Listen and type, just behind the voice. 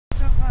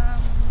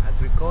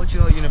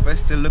agricultural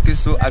university looking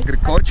so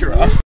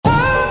agricultural.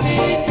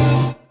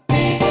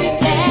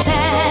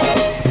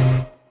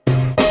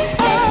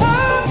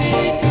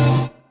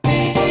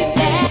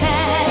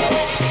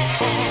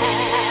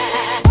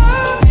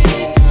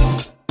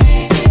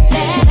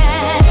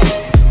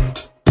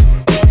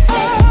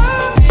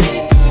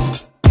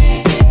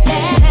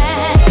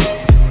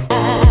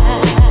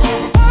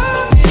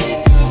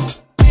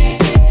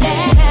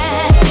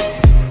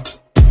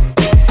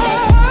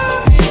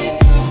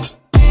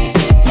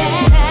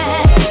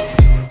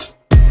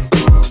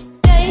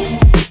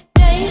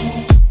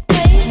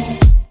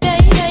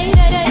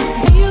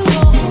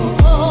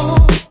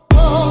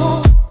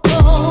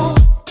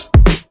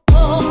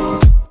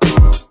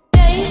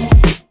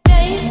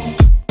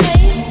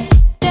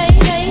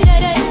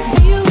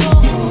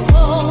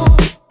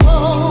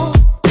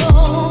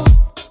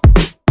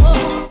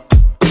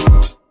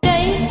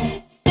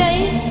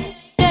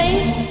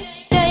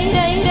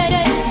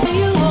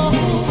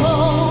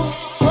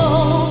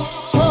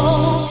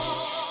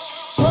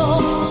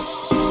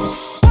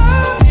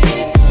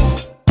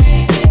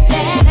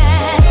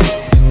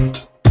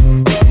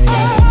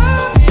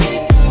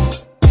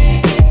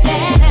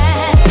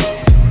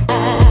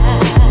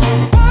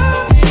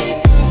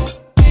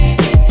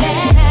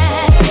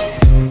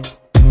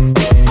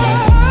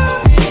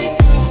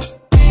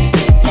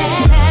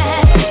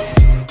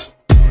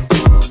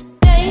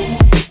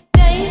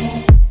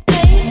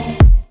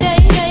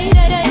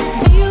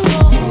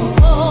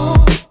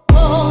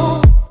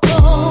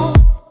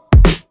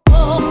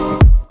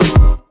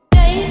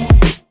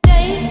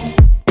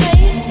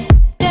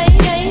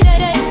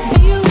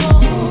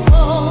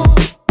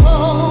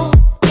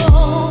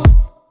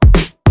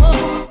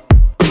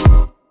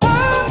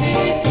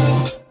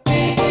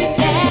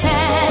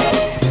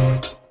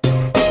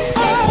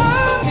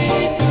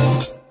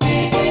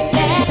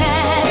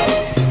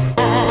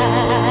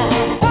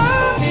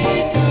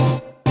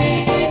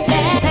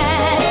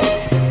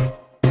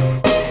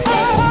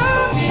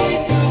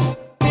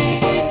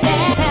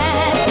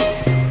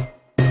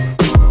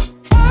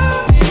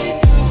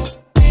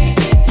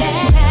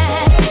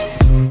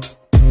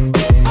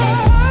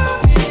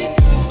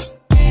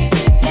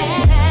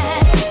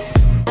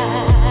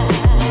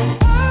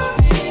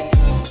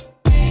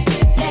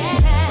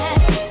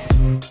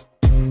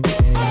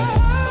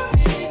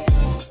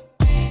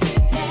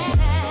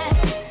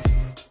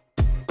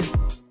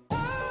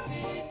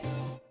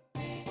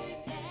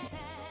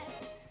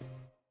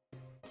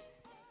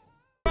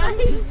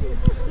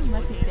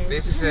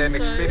 This is an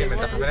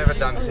experiment. I've never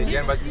done this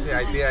again, but this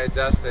idea I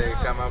just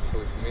come up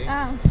with me.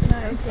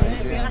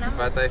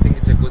 But I think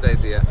it's a good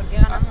idea.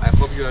 I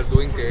hope you are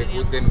doing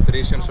good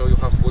nutrition, so you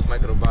have good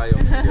microbiome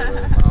in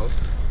your mouth.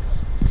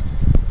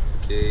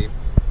 Okay,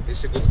 this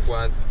is a good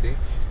quantity.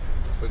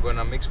 We're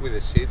gonna mix with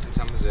the seeds and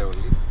some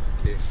zeolite.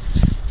 Okay,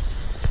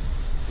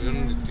 we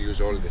don't need to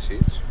use all the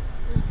seeds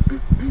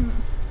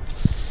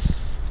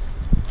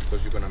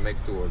because you're gonna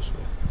make two also.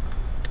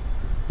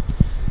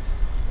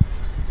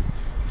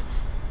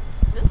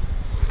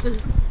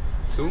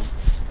 Two?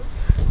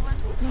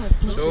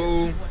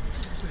 So,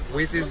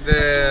 which is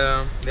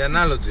the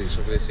analogies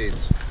of the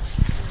seeds?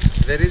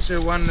 There is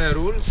one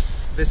rule,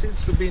 the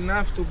seeds to be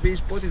enough to be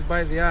spotted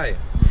by the eye.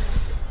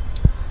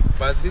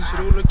 But this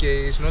rule,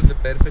 okay, is not the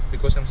perfect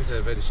because some seeds are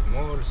very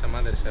small, some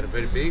others are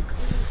very big.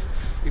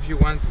 If you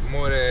want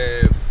more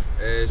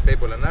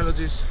stable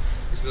analogies,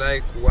 it's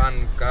like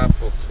 1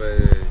 cup of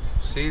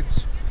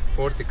seeds,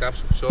 40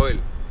 cups of soil.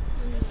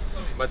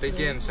 But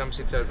again, some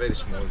seeds are very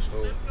small,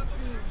 so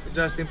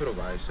just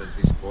improvise at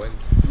this point.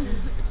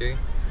 Okay?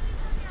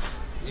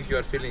 If you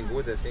are feeling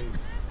good, I think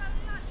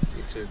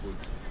it's a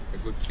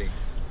good thing,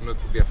 not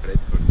to be afraid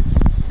for it.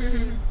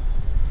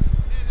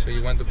 So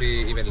you want to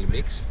be evenly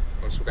mixed.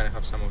 Also, can I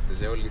have some of the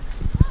zeolite?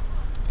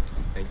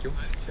 Thank you.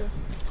 Sure.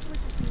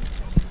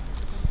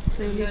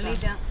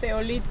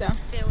 Zeolita.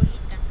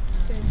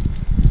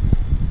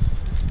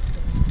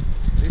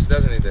 This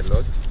doesn't need a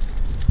lot.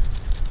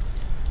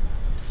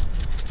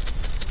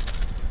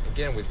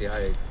 Again, with the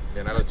eye,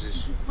 the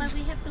analogies. Why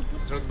we have to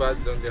put? It's not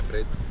bad. Don't be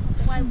afraid.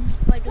 Why do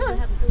we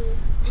have to put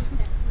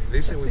that?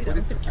 This we put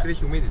it to keep the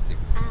humidity.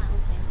 Ah,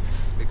 okay.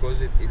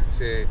 Because it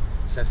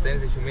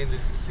sustains the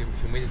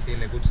humidity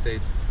in a good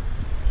state.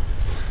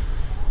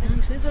 And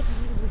you said that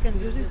we can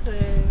use it for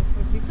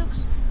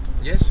detox?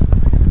 Yes. We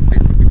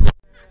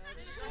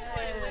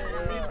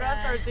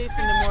brushed our teeth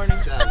in the morning.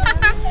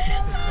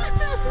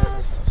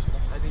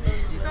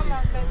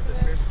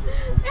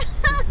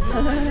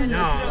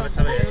 No, let's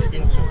have an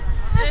intro.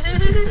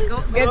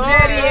 Get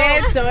ready,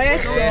 eso.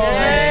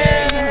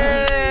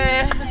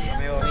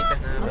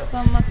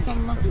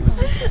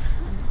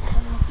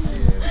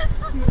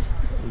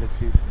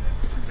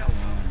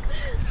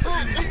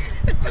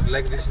 But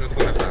like this is not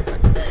gonna happen.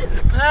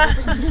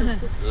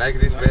 Like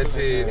this,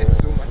 Betsy,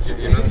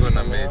 you're not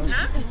gonna make it.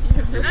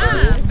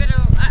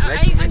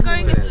 I'm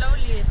going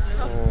slowly.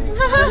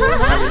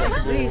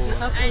 Like this, you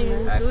have to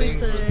do it.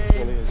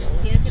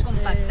 Tienes que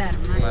compactar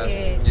más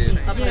que...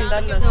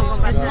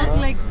 Not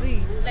like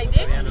this. Like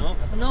this?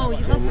 No, you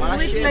have to do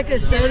it like a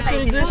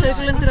circle, do a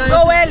circle and try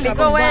Go to early,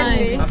 go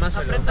early.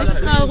 This is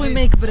how we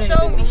make bread.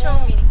 Show me, show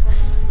me.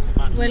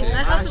 Well,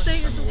 I have to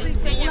take it to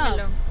take it now.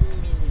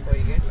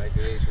 Like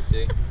this,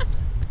 okay.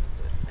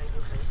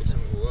 Put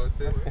some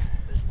water.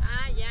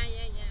 Ah, yeah.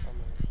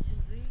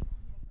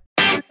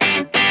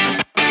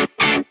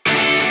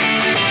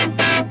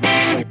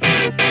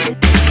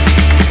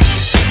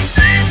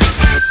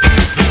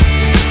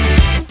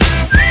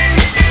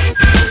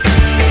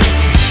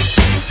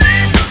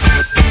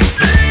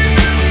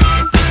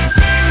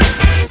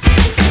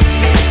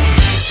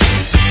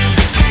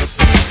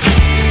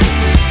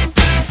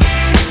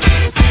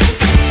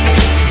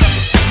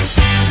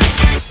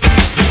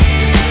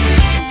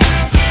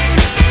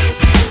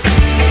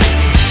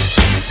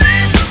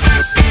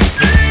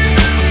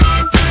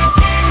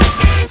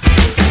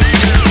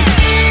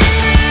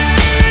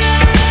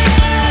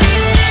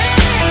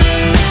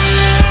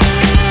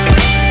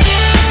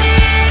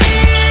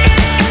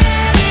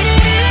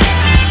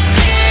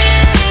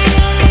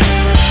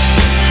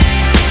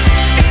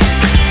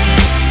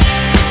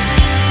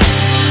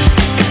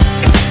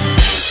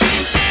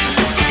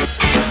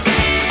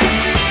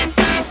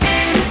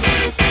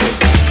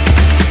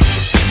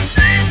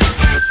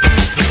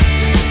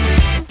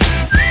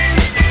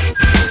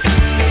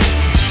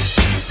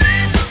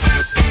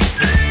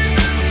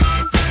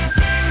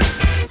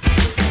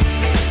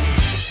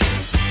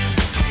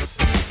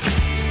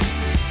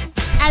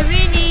 I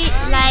really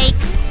like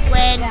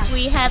when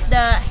we have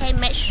the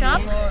handmade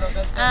shop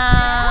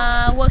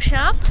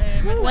workshop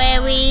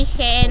where we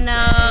can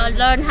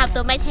learn how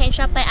to make hand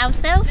shop by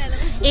ourselves.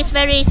 It's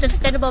very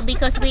sustainable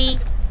because we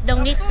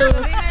don't need to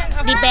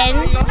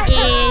depend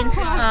in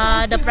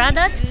the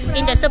product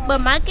in the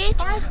supermarket,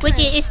 which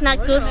is not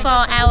good for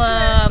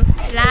our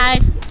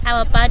life,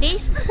 our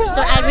bodies.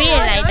 So I really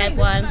like that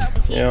one. I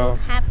feel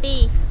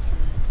happy,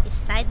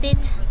 excited,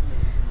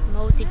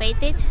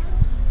 motivated.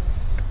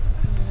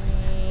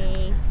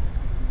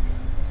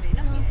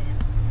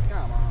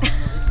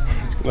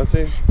 That's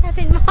it.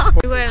 Nothing more.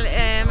 Well,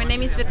 my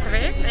name is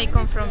Betsabe. I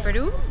come from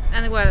Peru,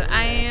 and well,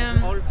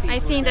 I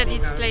think that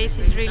this place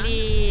is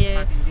really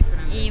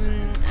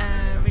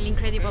really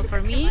incredible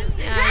for me.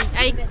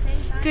 I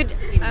could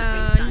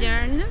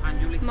learn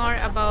more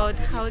about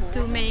how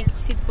to make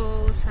seed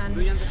balls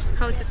and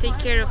how to take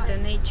care of the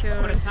nature.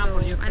 So,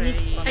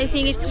 I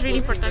think it's really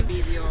important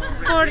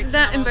for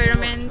the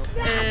environment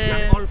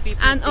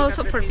and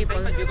also for people.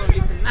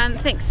 And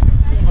thanks.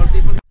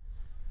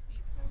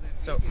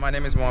 So my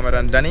name is Mohammed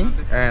Andani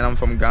and I'm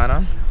from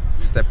Ghana,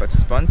 step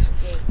participant.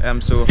 I'm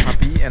so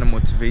happy and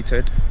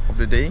motivated of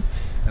the day,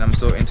 and I'm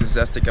so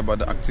enthusiastic about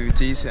the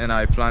activities, and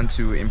I plan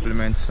to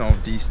implement some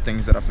of these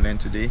things that I've learned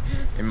today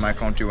in my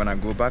country when I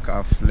go back.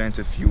 I've learned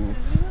a few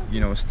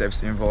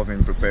steps involved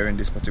in preparing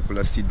these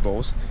particular seed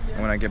balls,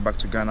 and when I get back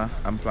to Ghana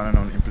I'm planning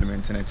on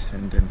implementing it.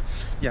 And then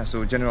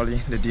so generally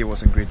the day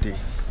was a great day.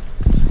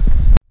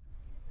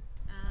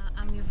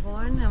 I'm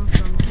Yvonne, I'm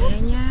from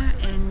Kenya,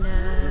 and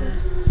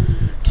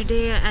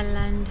today I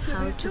learned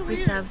how to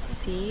preserve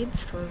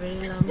seeds for a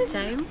very long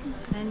time,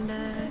 and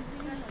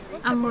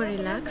I'm more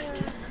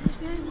relaxed.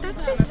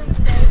 That's it.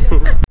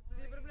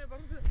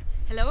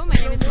 Hello, my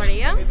name is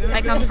Maria.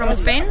 I come from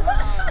Spain,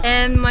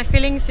 and my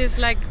feelings is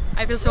like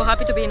I feel so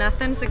happy to be in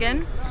Athens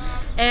again.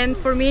 And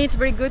for me it's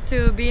very good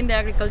to be in the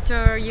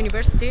agriculture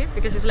university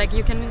because it's like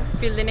you can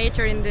feel the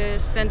nature in the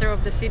center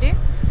of the city,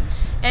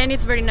 and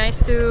it's very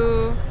nice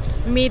to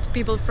meet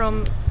people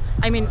from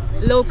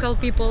local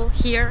people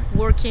here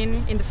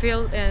working in the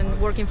field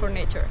and working for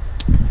nature.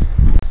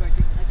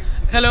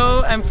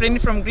 Hello, I'm Frini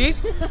from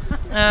Greece.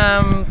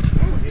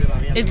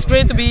 It's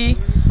great to be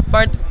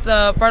part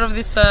of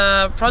this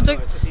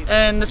project,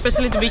 and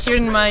especially to be here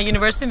in my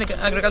university, the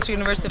Agricultural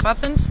University of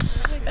Athens,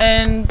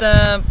 and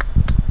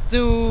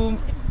to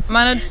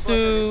manage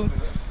to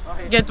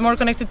get more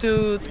connected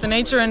to the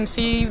nature and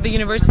see the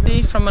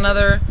university from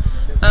another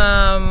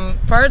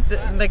part,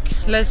 like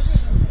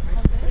less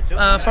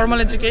formal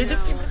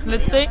educative,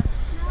 let's say.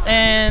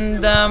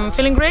 And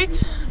feeling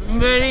great,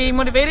 very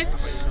motivated,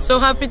 so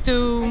happy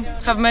to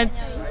have met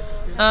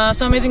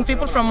so amazing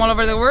people from all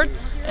over the world,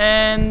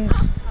 and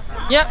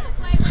yeah.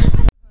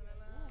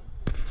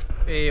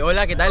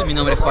 Hola, ¿qué tal? Mi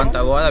nombre es Juan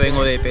Taboada,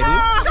 vengo de Perú.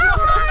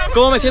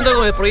 ¿Cómo me siento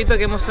con el proyecto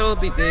que hemos estado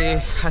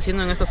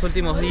haciendo en estos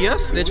últimos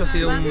días? De hecho ha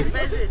sido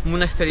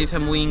una experiencia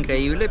muy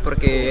increíble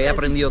porque he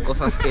aprendido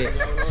cosas que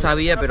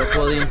sabía pero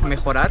puedo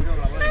mejorar.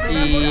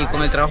 Y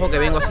con el trabajo que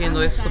vengo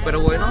haciendo es súper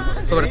bueno,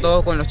 sobre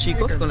todo con los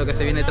chicos, con lo que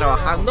se viene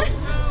trabajando.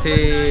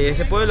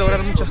 Se puede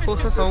lograr muchas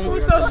cosas, aún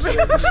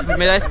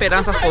me da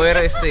esperanza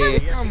poder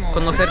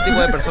conocer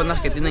tipo de personas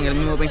que tienen el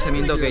mismo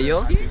pensamiento que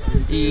yo,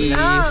 y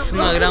es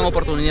una gran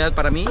oportunidad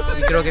para mí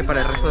y creo que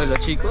para el resto de los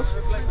chicos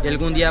y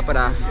algún día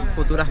para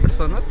futuras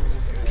personas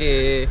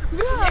que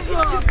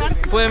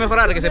puede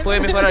mejorar, que se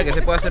puede mejorar, que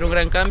se puede hacer un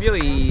gran cambio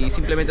y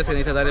simplemente se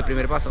necesita dar el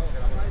primer paso.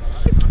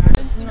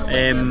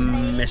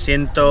 Me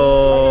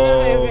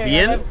siento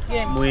bien,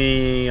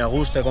 muy a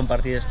gusto de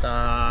compartir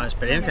esta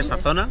experiencia, esta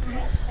zona,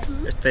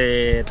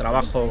 este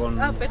trabajo con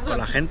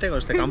la gente, con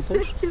este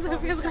campus.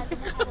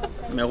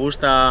 Me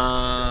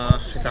gusta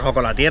el trabajo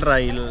con la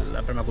tierra y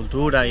la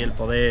permacultura y el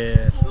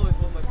poder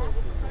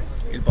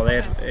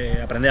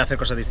aprender a hacer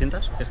cosas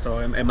distintas.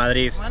 Esto en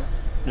Madrid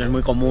no es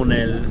muy común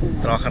el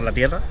trabajar la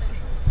tierra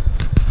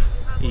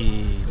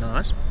y nada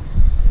más.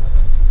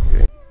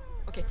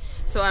 Okay,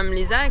 so I'm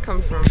Lisa, I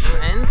come from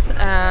France.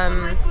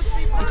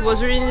 It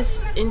was really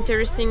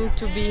interesting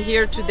to be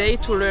here today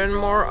to learn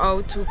more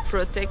how to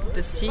protect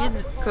the seed,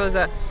 because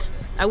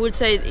I would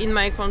say in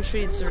my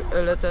country it's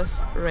a lot of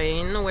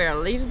rain where I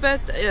live,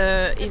 but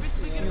if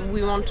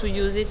we want to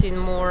use it in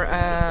more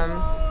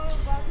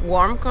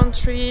warm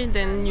country,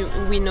 then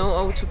we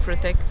know how to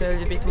protect a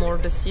little bit more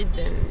the seed,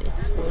 and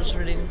it was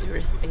really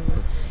interesting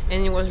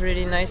and it was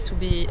really nice to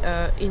be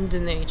in the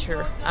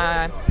nature.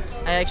 I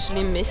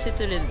actually miss it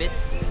a little bit,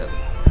 so.